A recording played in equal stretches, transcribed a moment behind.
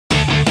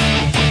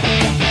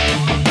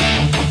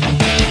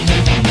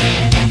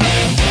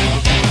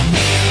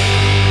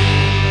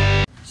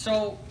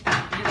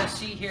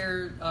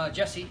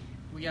Jesse,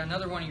 we got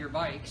another one of your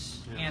bikes,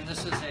 and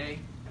this is a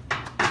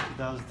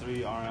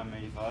 2003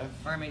 RM85.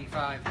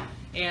 RM85.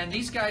 And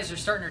these guys are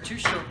starting their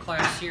two-stroke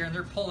class here, and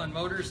they're pulling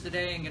motors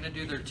today and going to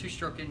do their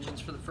two-stroke engines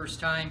for the first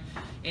time.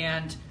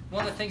 And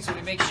one of the things that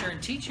we make sure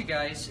and teach you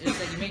guys is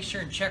that you make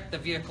sure and check the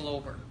vehicle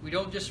over. We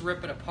don't just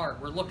rip it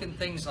apart. We're looking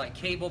things like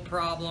cable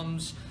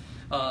problems,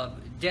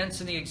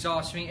 dents in the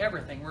exhaust, I mean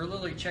everything. We're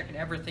literally checking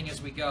everything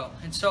as we go.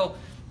 And so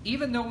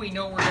even though we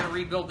know we're going to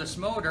rebuild this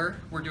motor,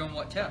 we're doing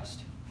what test?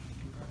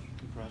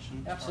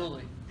 Compression.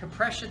 Absolutely.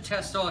 Compression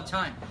test all the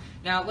time.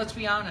 Now let's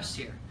be honest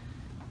here.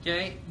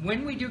 Okay,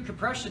 when we do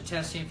compression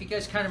testing, if you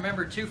guys kind of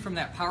remember too from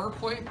that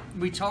PowerPoint,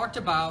 we talked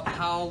about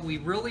how we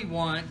really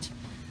want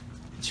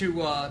to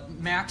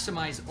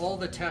maximize all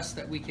the tests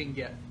that we can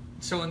get.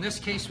 So in this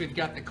case, we've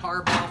got the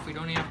carb off. We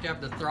don't even have to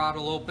have the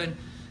throttle open,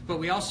 but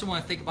we also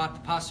want to think about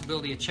the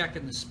possibility of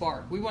checking the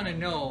spark. We want to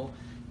know,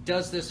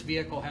 does this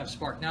vehicle have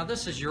spark? Now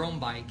this is your own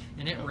bike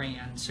and it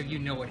ran, so you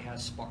know it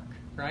has spark,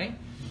 right?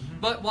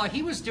 But while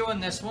he was doing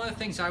this, one of the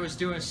things I was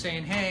doing is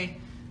saying, hey,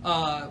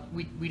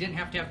 we didn't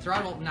have to have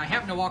throttle, and I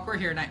happened to walk over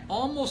here and I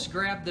almost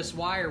grabbed this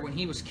wire when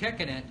he was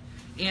kicking it,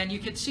 and you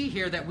can see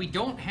here that we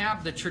don't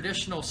have the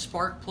traditional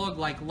spark plug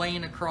like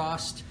laying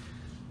across,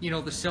 you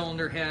know, the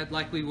cylinder head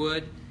like we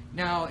would.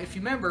 Now, if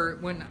you remember,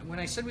 when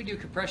I said we do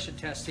compression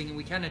testing and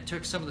we kind of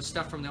took some of the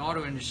stuff from the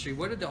auto industry,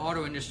 what did the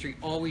auto industry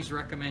always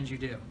recommend you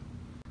do?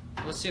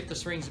 Let's see if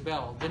this rings a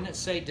bell. Didn't it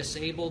say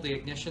disable the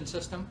ignition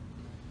system?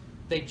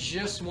 They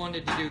just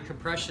wanted to do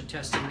compression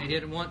testing. They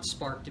didn't want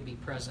spark to be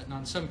present. And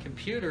on some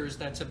computers,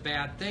 that's a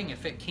bad thing.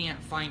 If it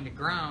can't find the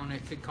ground,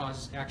 it could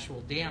cause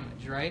actual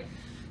damage, right?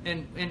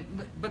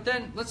 But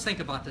then let's think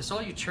about this.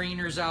 All you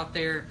trainers out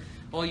there,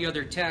 all you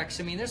other techs,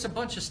 I mean, there's a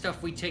bunch of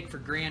stuff we take for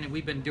granted.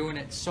 We've been doing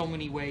it so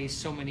many ways,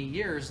 so many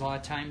years. A lot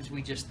of times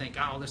we just think,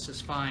 oh, this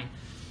is fine.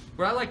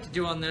 What I like to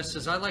do on this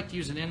is I like to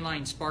use an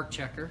inline spark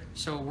checker.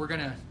 So we're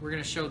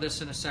gonna show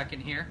this in a second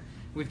here.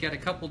 We've got a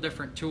couple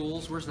different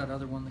tools. Where's that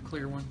other one, the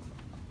clear one?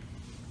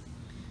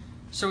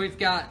 So we've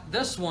got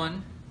this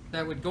one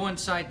that would go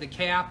inside the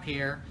cap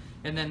here,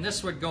 and then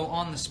this would go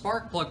on the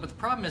spark plug. But the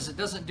problem is it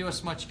doesn't do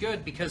us much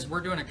good because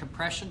we're doing a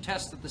compression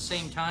test at the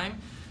same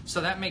time.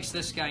 So that makes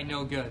this guy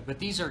no good. But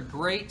these are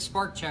great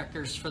spark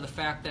checkers for the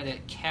fact that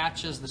it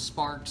catches the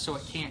spark so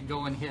it can't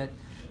go and hit,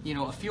 you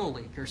know, a fuel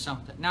leak or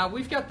something. Now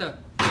we've got the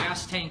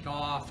gas tank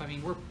off. I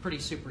mean, we're pretty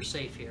super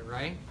safe here,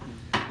 right?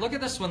 Look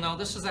at this one though.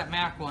 This is that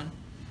Mac one.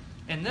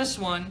 And this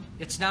one,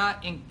 it's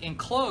not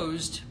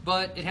enclosed,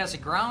 but it has a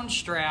ground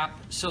strap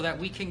so that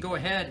we can go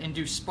ahead and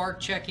do spark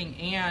checking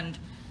and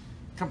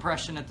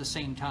compression at the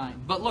same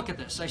time. But look at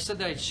this. I said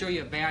that I'd show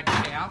you a bad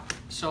cap,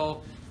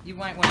 so you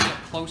might want to get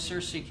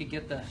closer so you could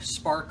get the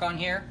spark on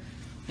here.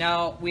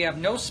 Now, we have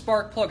no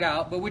spark plug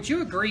out, but would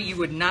you agree you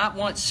would not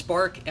want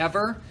spark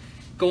ever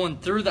going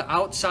through the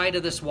outside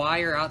of this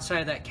wire,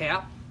 outside of that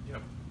cap?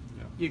 Yep.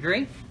 You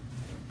agree?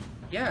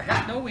 Yeah,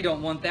 heck no, we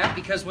don't want that,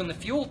 because when the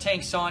fuel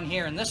tank's on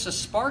here and this is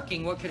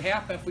sparking, what could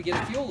happen if we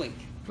get a fuel leak?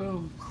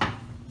 Boom.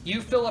 You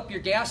fill up your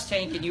gas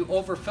tank and you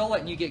overfill it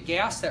and you get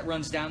gas that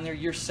runs down there,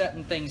 you're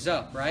setting things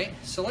up, right?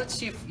 So let's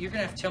see if, you're going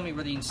to have to tell me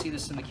whether you can see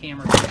this in the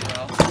camera pretty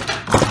well.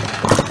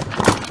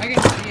 I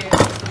can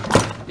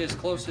see it as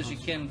close as you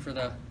can for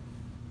the...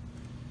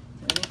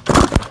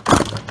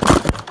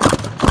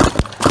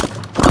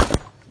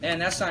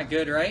 And that's not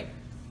good, right?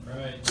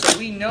 Right. So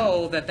we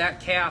know that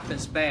that cap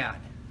is bad.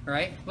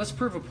 Right? Let's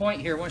prove a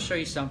point here. I want to show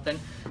you something.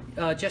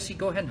 Jesse,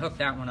 go ahead and hook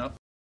that one up.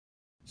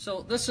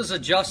 So this is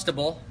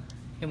adjustable,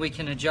 and we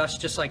can adjust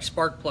just like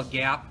spark plug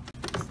gap.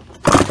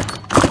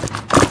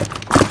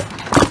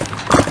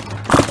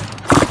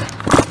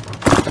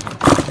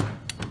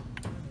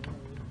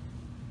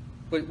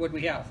 What do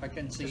we have? I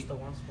couldn't see. Just the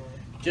one spark.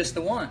 Just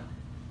the one.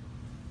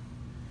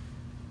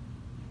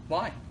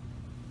 Why?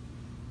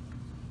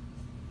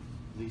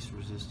 Least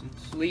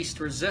resistance. Least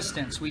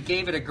resistance. We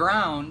gave it a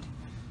ground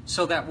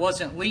so that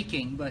wasn't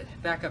leaking. But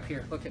back up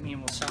here, look at me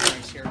and we'll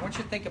summarize here. I want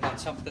you to think about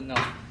something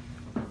though.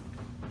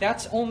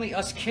 That's only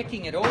us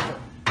kicking it over,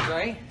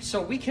 right?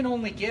 So we can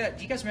only get,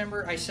 do you guys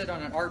remember I said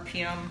on an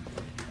RPM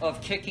of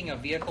kicking a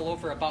vehicle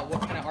over, about what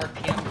kind of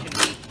RPM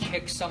can we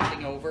kick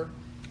something over?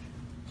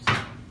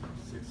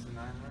 600 to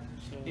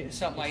 900? Yeah,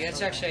 something like that.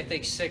 It's actually, I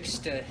think,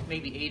 600 to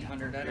maybe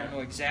 800. I don't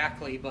know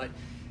exactly, but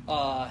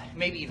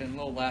maybe even a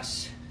little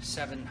less,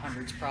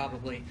 700s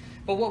probably.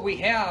 But what we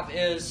have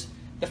is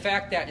the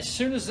fact that as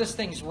soon as this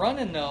thing's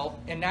running though,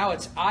 and now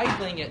it's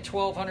idling at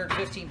 1200,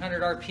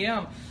 1500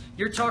 RPM,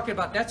 you're talking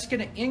about that's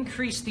going to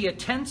increase the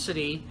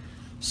intensity.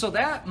 So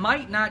that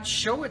might not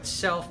show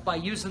itself by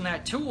using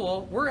that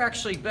tool. We're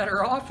actually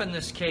better off in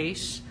this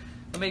case,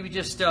 maybe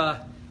just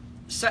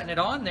setting it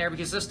on there,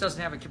 because this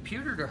doesn't have a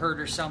computer to hurt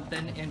or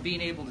something, and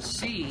being able to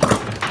see.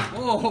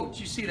 Whoa, did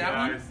you see that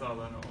one? Yeah, I saw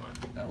that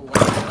one.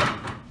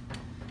 Oh,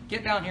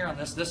 get down here on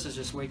this. This is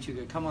just way too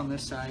good. Come on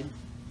this side.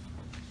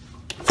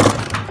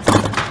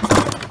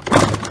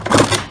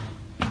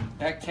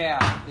 That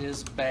cap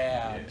is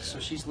bad, so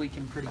she's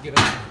leaking pretty good.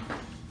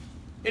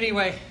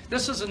 Anyway,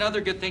 this is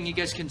another good thing you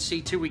guys can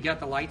see too. We got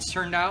the lights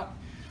turned out.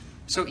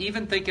 So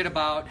even thinking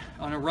about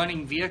on a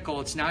running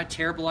vehicle, it's not a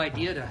terrible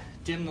idea to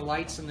dim the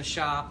lights in the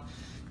shop,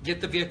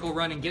 get the vehicle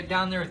running, get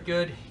down there with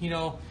good,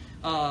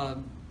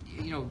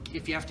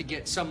 if you have to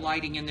get some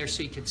lighting in there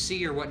so you could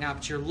see or whatnot,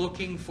 but you're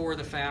looking for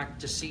the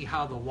fact to see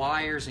how the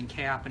wires and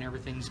cap and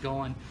everything's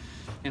going.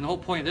 And the whole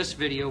point of this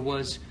video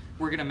was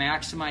we're going to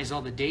maximize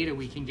all the data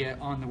we can get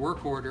on the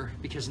work order,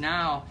 because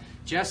now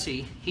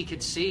Jesse, he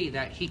could see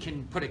that he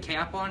can put a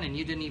cap on and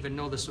you didn't even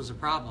know this was a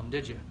problem,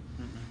 did you?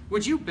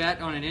 Would you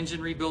bet on an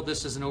engine rebuild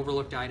this is an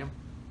overlooked item?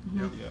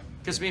 Yep.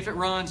 Because if it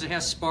runs, it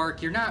has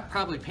spark, you're not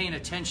probably paying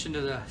attention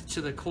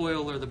to the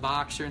coil or the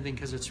box or anything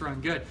because it's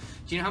run good.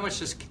 Do you know how much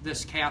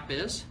this cap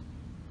is?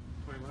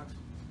 20 bucks.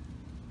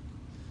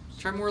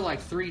 Try more like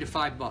 $3 to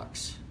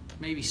 $5,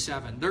 maybe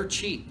 $7. They're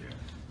cheap. Yeah.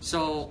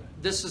 So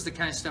this is the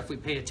kind of stuff we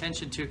pay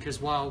attention to, because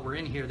while we're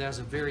in here, that's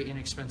a very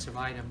inexpensive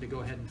item to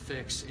go ahead and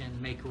fix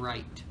and make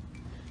right.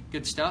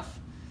 Good stuff.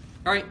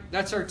 All right,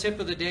 that's our tip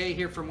of the day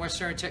here from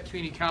Western Tech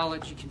Community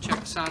College. You can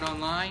check us out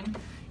online,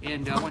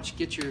 and once you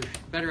get your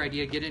better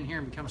idea, get in here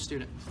and become a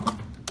student.